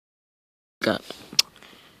God.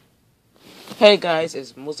 Hey guys,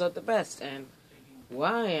 it's Musa the Best, and where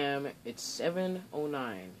I am, it's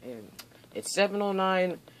 7:09. It's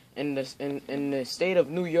 7:09 in the state of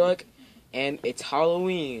New York, and it's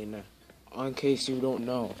Halloween. In case you don't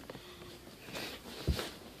know.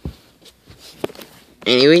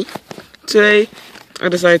 Anyway, today I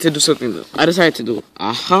decided to do something new. I decided to do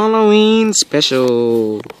a Halloween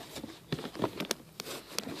special.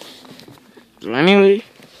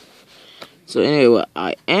 So anyway, what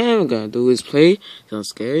I am gonna do is play some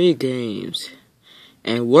scary games.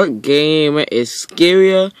 And what game is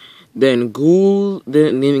scarier than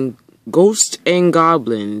Ghosts and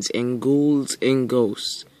Goblins and Ghouls and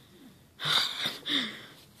Ghosts?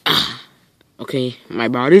 Okay, my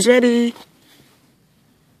body's ready.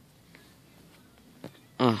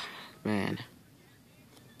 Oh, man.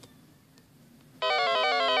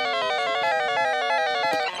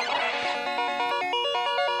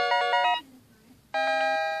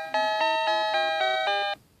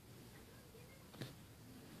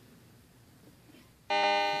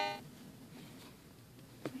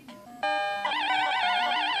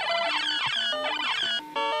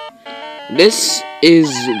 This is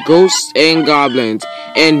Ghosts and Goblins,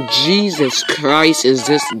 and Jesus Christ, is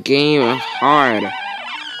this game hard.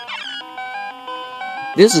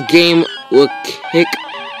 This game will kick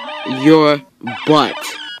your butt.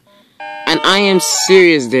 And I am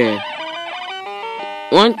serious there.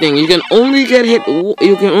 One thing, you can only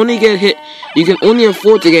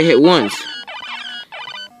afford to get hit once.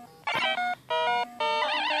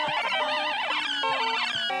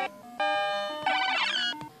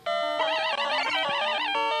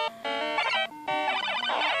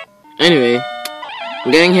 Anyway,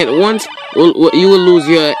 getting hit once, you will lose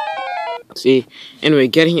your. See, anyway,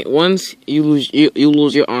 getting hit once, you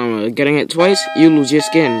lose your armor. Getting hit twice, you lose your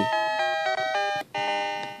skin.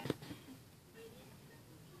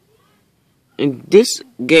 In this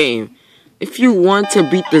game, if you want to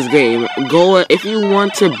beat this game, go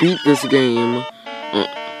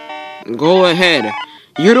ahead.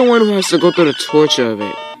 You're the one who has to go through the torture of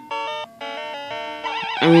it.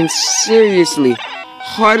 I mean, seriously.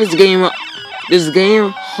 This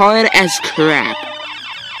game, hard as crap.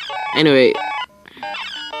 Anyway,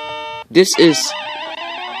 this is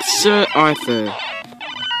Sir Arthur.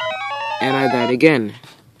 And I died again.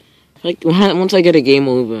 Like, once I get a game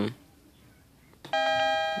over.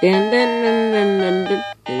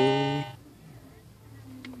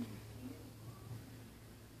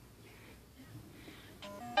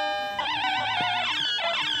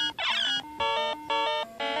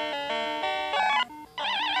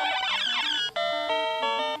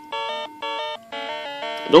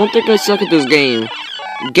 Don't think I suck at this game.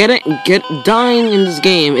 Dying in this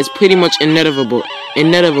game is pretty much inevitable.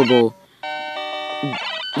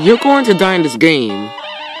 You're going to die in this game.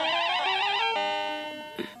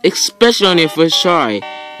 Especially on your first try.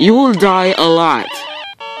 You will die a lot.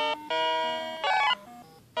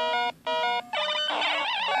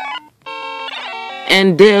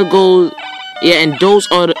 And there goes, yeah, and those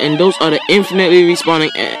are the infinitely respawning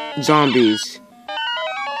zombies.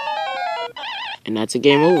 And that's a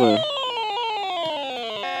game over.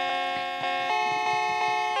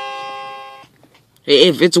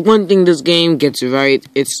 If it's one thing this game gets right,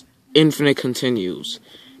 it's infinite continues.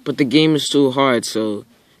 But the game is too hard, so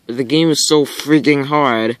the game is so freaking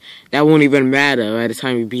hard that won't even matter by the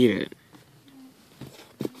time you beat it.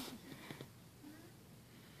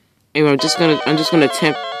 Anyway, I'm just gonna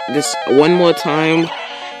attempt this one more time.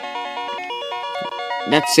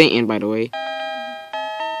 That's Satan, by the way.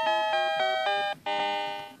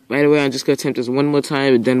 By the way, I'm just gonna attempt this one more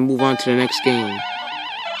time and then move on to the next game.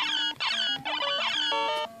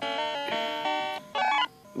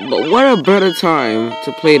 But what a better time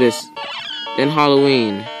to play this than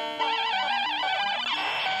Halloween.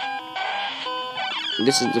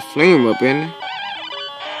 This is the flame weapon.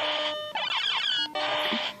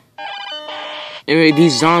 Anyway,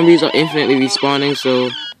 these zombies are infinitely respawning, so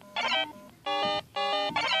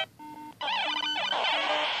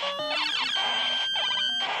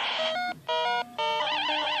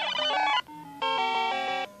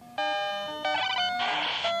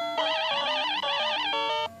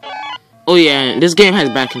oh yeah, this game has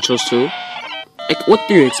bad controls too. Like, what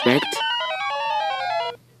do you expect?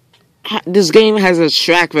 This game has a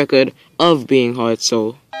track record of being hard,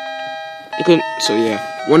 so yeah.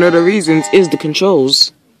 One of the reasons is the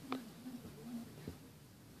controls.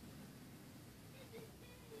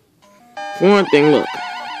 For one thing, look.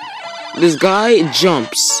 This guy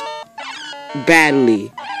jumps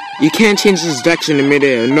badly. You can't change his direction in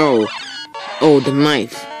midair, no. Oh, the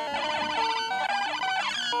knife.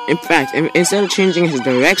 In fact, instead of changing his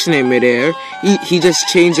direction in midair, he just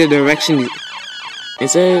changed the direction.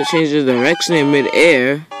 Instead of changing the direction in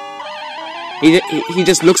midair, he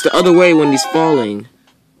just looks the other way when he's falling.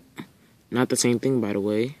 Not the same thing, by the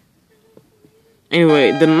way.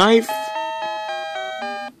 Anyway, the knife.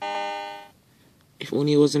 If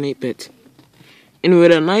only it was an 8-bit. Anyway,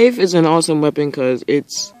 the knife is an awesome weapon because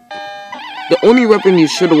it's the only weapon you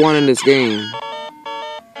should want in this game.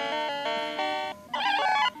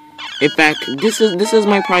 In fact, this is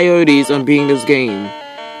my priorities on beating this game.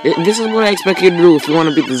 This is what I expect you to do if you want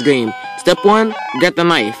to beat this game. Step 1, get the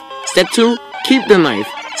knife. Step 2, keep the knife.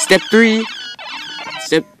 Step 3,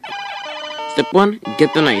 Step 1,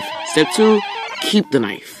 get the knife. Step 2, keep the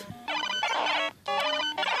knife.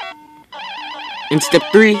 And step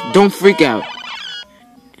 3, don't freak out.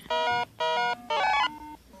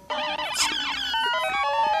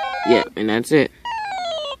 Yeah, and that's it.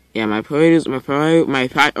 Yeah, my priorities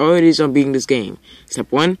on beating this game.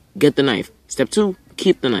 Step 1, get the knife. Step 2,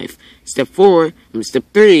 keep the knife. Step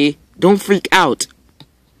 3, don't freak out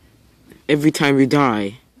every time you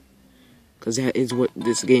die. Because that is what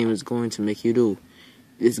this game is going to make you do.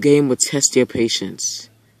 This game will test your patience.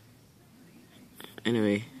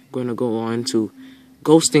 Anyway, I'm going to go on to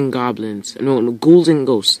Ghosts and Goblins. No, Ghouls and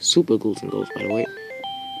Ghosts. Super Ghouls and Ghosts, by the way.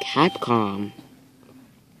 Capcom.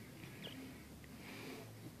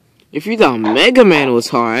 If you thought Mega Man was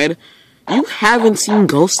hard, you haven't seen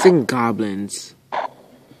Ghosts and Goblins.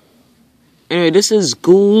 Anyway, this is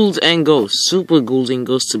Ghouls and Ghosts. Super Ghouls and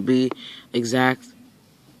Ghosts to be exact.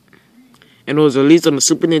 And it was released on the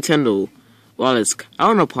Super Nintendo. While its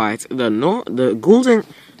counterpart, the Ghouls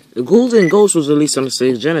and Ghosts was released on the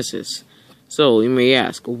Sega Genesis. So you may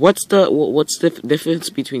ask, what's the difference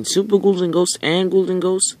between Super Ghouls and Ghosts and Ghouls and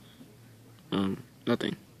Ghosts?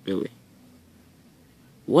 Nothing really.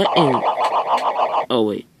 What in? Oh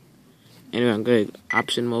wait. Anyway, I'm good.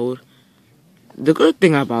 Option mode. The good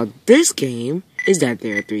thing about this game is that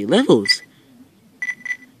there are 3 levels: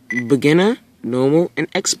 beginner, normal, and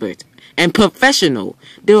expert. And professional.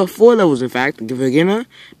 There are 4 levels, in fact. Beginner,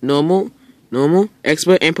 normal,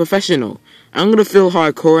 expert, and professional. I'm gonna feel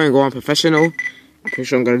hardcore and go on professional. I'm pretty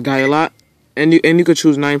sure I'm gonna die a lot. And you could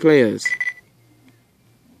choose 9 players.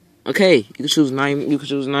 Okay, you could choose 9. You could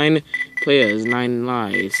choose 9 players, 9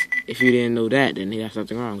 lives. If you didn't know that, then there's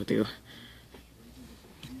something wrong with you.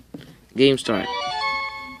 Game start.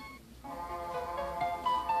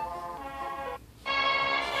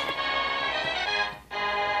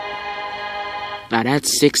 Now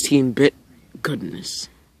that's 16-bit goodness.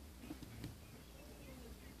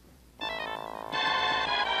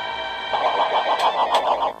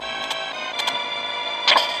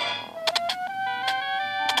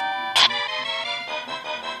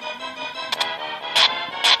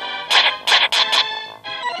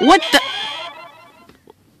 What the?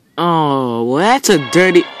 Oh, well, that's a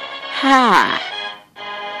dirty... Ha!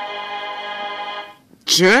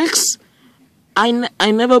 Jerks? I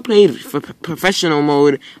never played for professional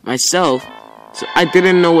mode myself, so I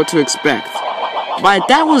didn't know what to expect. But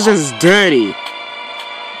that was just dirty.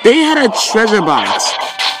 They had a treasure box.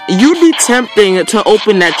 You'd be tempting to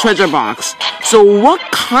open that treasure box. So what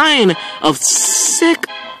kind of sick...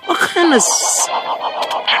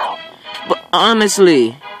 But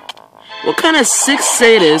honestly... What kind of sick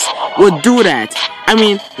sadist would do that? I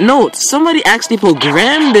mean, note, somebody actually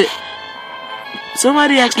programmed it.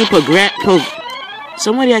 Somebody actually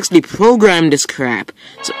programmed this crap.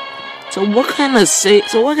 So what kind of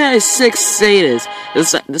sick sadist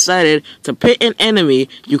decided to pit an enemy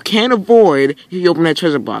you can't avoid if you open that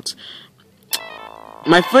treasure box?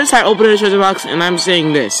 My first time opening the treasure box, and I'm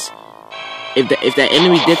saying this: if that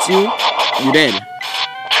enemy gets you, you're dead.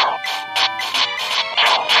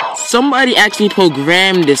 Somebody actually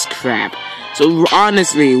programmed this crap. So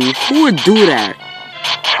honestly, who would do that?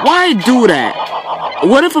 Why do that?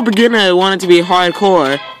 What if a beginner wanted to be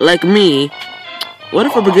hardcore like me?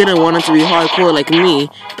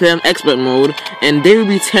 Play on expert mode, and they would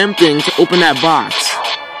be tempting to open that box?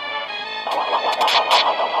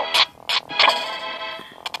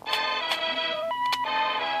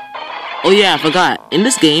 Oh yeah, I forgot. In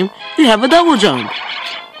this game, you have a double jump.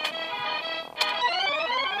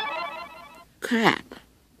 Crap.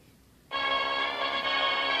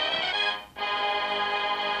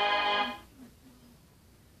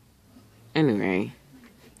 Anyway.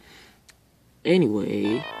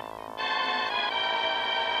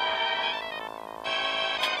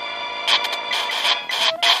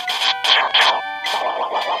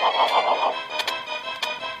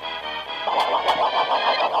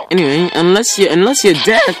 unless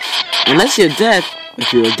you're deaf,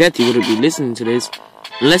 if you were deaf, you wouldn't be listening to this.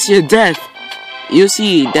 unless you're deaf, you'll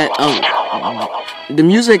see that the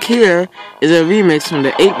music here is a remix from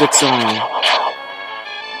the 8-bit song.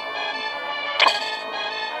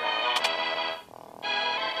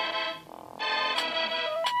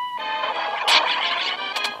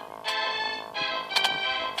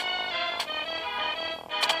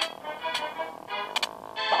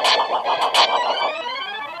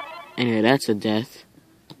 Anyway, that's a death.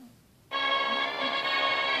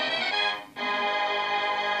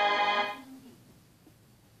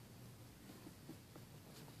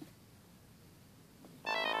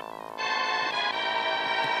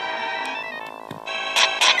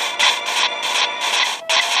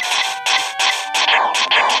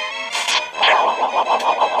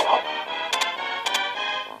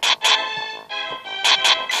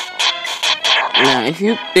 Now, if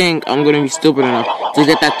you think I'm gonna be stupid enough to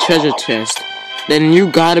get that treasure chest, then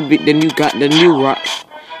you gotta be crazy.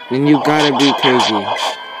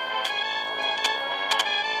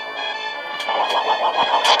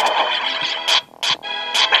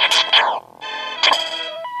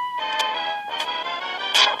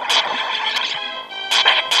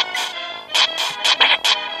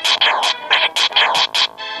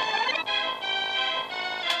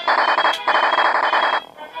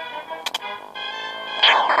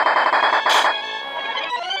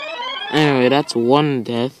 Anyway, that's one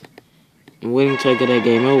death. I'm waiting till I get that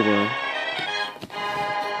game over.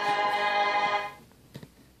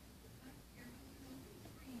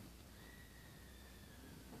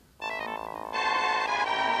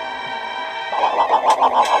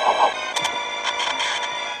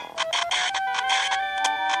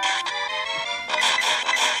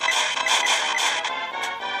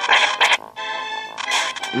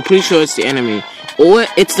 I'm pretty sure it's the enemy. Or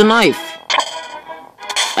it's the knife.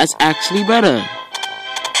 That's actually better.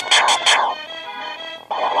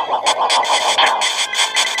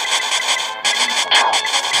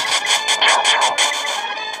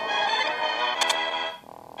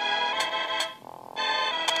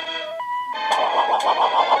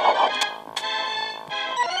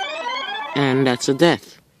 And that's a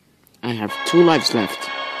death. I have 2 lives left.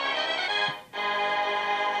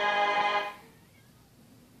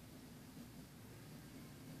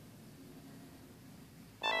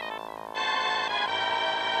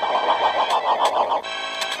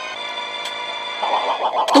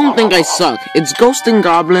 Don't think I suck. It's Ghosts and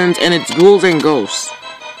Goblins, and it's Ghouls and Ghosts.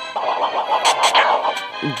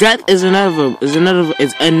 Death is inevitable. Is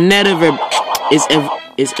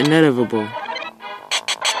inevitable.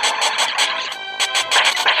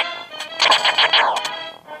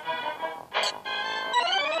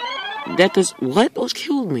 Death is what? What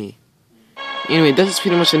killed me? Anyway, death is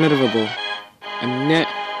pretty much inevitable.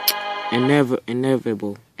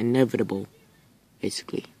 Inevitable,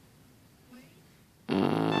 basically.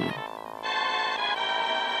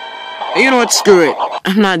 You know what? Screw it.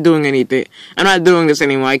 I'm not doing anything. I'm not doing this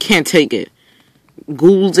anymore. I can't take it.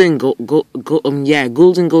 Ghouls and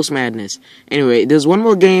Ghouls and Ghost Madness. Anyway, there's one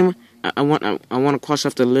more game I want to cross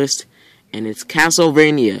off the list, and it's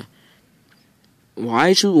Castlevania.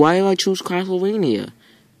 Why do I choose Castlevania?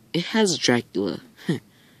 It has Dracula.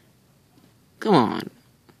 Come on.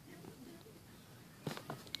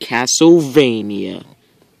 Castlevania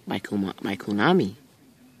by Konami.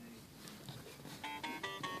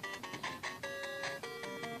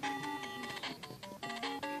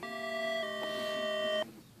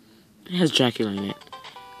 It has Dracula in it.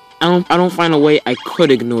 I don't find a way I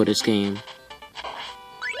could ignore this game.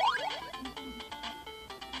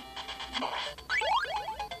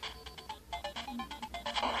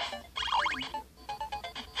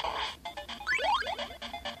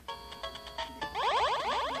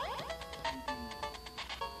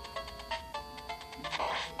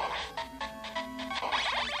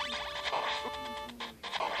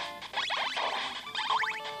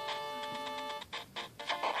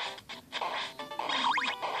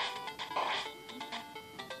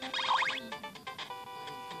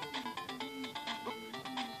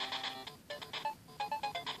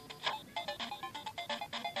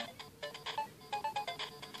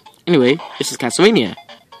 Anyway, this is Castlevania.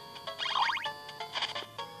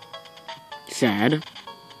 Sad.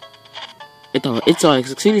 It's all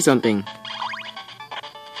succeeded something.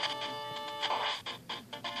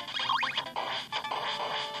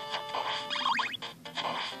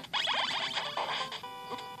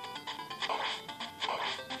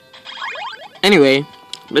 Anyway,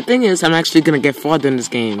 the thing is, I'm actually gonna get farther in this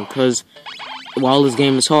game, because while this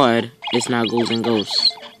game is hard, it's not Ghouls and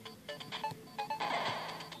Ghosts.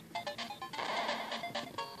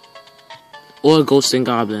 Or Ghosts and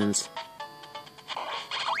Goblins.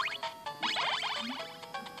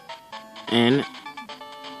 And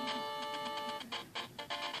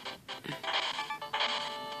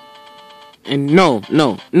no,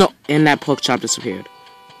 and that pork chop disappeared.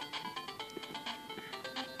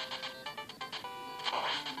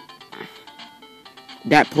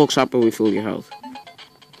 That pork chop will refill your health.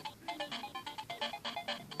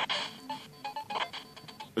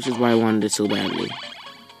 Which is why I wanted it so badly.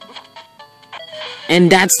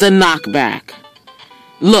 And that's the knockback.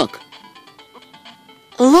 Look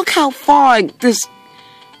how far this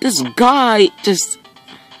guy just...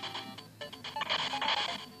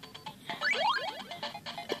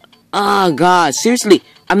 Oh god, seriously,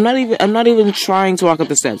 I'm not even trying to walk up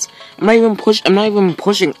the steps. I'm not even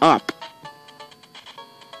pushing up.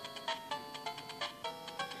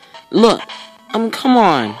 Look, come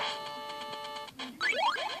on.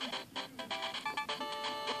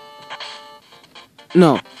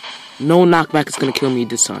 No knockback is gonna kill me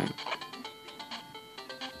this time.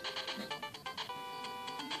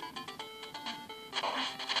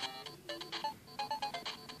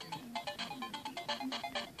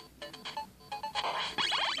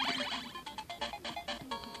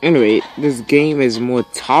 Anyway, this game is more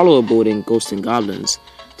tolerable than Ghosts and Goblins,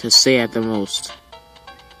 to say at the most.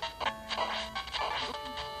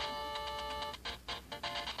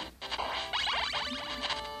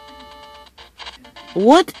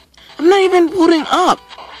 What? I'm not even putting up.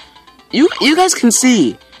 You guys can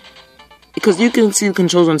see, because you can see the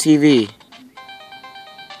controls on TV.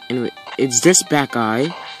 Anyway, it's this back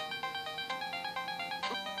eye.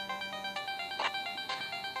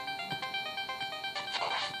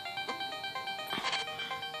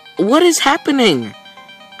 What is happening?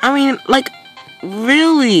 I mean, like,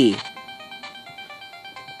 really?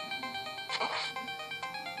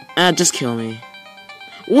 Just kill me.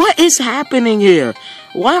 What is happening here?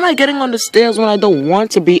 Why am I getting on the stairs when I don't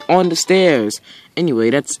want to be on the stairs?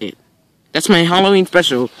 Anyway, that's it. That's my Halloween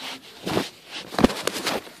special.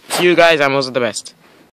 See you guys, I'm also the best.